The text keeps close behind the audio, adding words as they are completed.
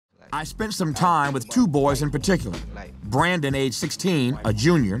I spent some time with two boys in particular, Brandon, age 16, a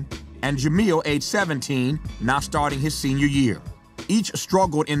junior, and Jamil, age 17, now starting his senior year. Each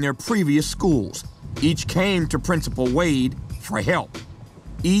struggled in their previous schools. Each came to Principal Wade for help.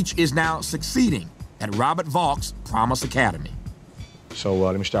 Each is now succeeding at Robert Vaugh's Promise Academy. So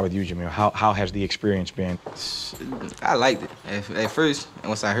let me start with you, Jamil. How has the experience been? I liked it. At first,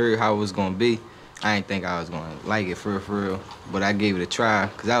 once I heard how it was going to be, I didn't think I was going to like it for real. But I gave it a try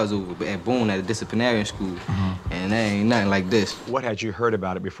because I was over at Boone at a disciplinarian school, and there ain't nothing like this. What had you heard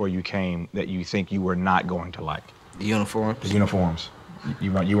about it before you came that you think you were not going to like? The uniforms. The uniforms.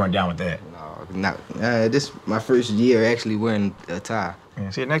 You weren't down with that? No, not. This my first year actually wearing a tie.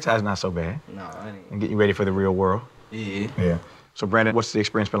 Yeah, see, a necktie not so bad. No, I ain't. And getting ready for the real world. Yeah. Yeah. So, Brandon, what's the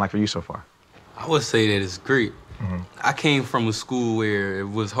experience been like for you so far? I would say that it's great. I came from a school where it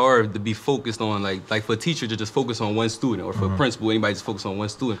was hard to be focused on, like for a teacher to just focus on one student, or for a principal, anybody just focus on one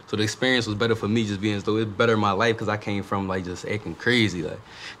student. So the experience was better for me, just being as though it bettered my life, because I came from like just acting crazy, like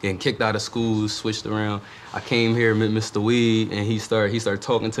getting kicked out of school, switched around. I came here, met Mr. Weed, and he started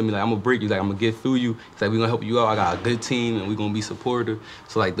talking to me like, I'm gonna break you, like I'm gonna get through you. He's like, we're gonna help you out. I got a good team, and we're gonna be supportive.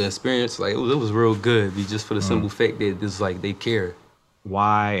 So like the experience, like it was real good, just for the simple fact that this like they care.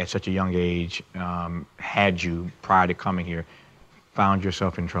 Why, at such a young age, had you, prior to coming here, found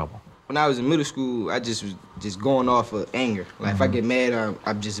yourself in trouble? When I was in middle school, I was just going off of anger. Like if I get mad,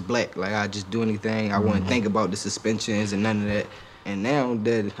 I'm just black. Like I just do anything. I wouldn't think about the suspensions and none of that. And now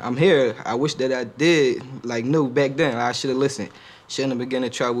that I'm here, I wish that I did knew back then. I should have listened. Shouldn't have been getting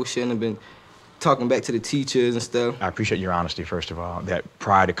in trouble. Shouldn't have been talking back to the teachers and stuff. I appreciate your honesty, first of all, that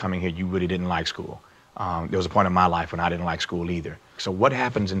prior to coming here, you really didn't like school. There was a point in my life when I didn't like school either. So what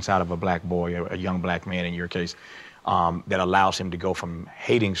happens inside of a black boy, a young black man in your case, that allows him to go from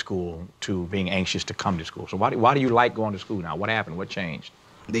hating school to being anxious to come to school? So why do you like going to school now? What happened? What changed?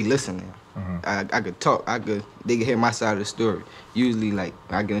 They listen now. I could talk. They could hear my side of the story. Usually, like,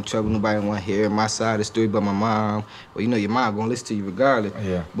 I get in trouble, nobody want to hear my side of the story but my mom. Well, you know, your mom gonna listen to you regardless.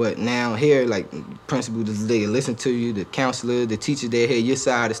 Yeah. But now here, like, principals, they listen to you, the counselor, the teacher, they hear your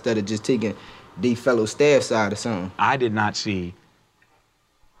side instead of just taking the fellow staff side or something. I did not see,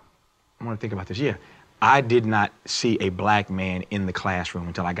 I want to think about this, yeah. I did not see a black man in the classroom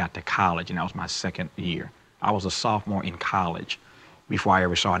until I got to college, and that was my second year. I was a sophomore in college before I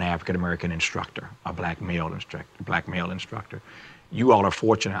ever saw an African-American instructor, a black male instructor. You all are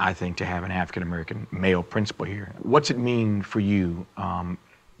fortunate, I think, to have an African-American male principal here. What's it mean for you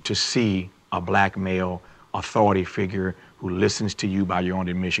to see a black male authority figure who listens to you by your own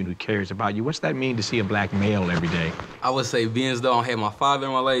admission, who cares about you? What's that mean to see a black male every day? I would say, being as though I had my father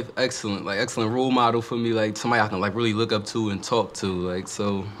in my life, excellent role model for me, like somebody I can like really look up to and talk to, like,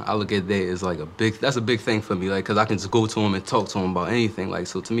 so I look at that as like that's a big thing for me, like, cause I can just go to him and talk to him about anything, like,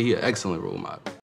 so to me, he's an excellent role model.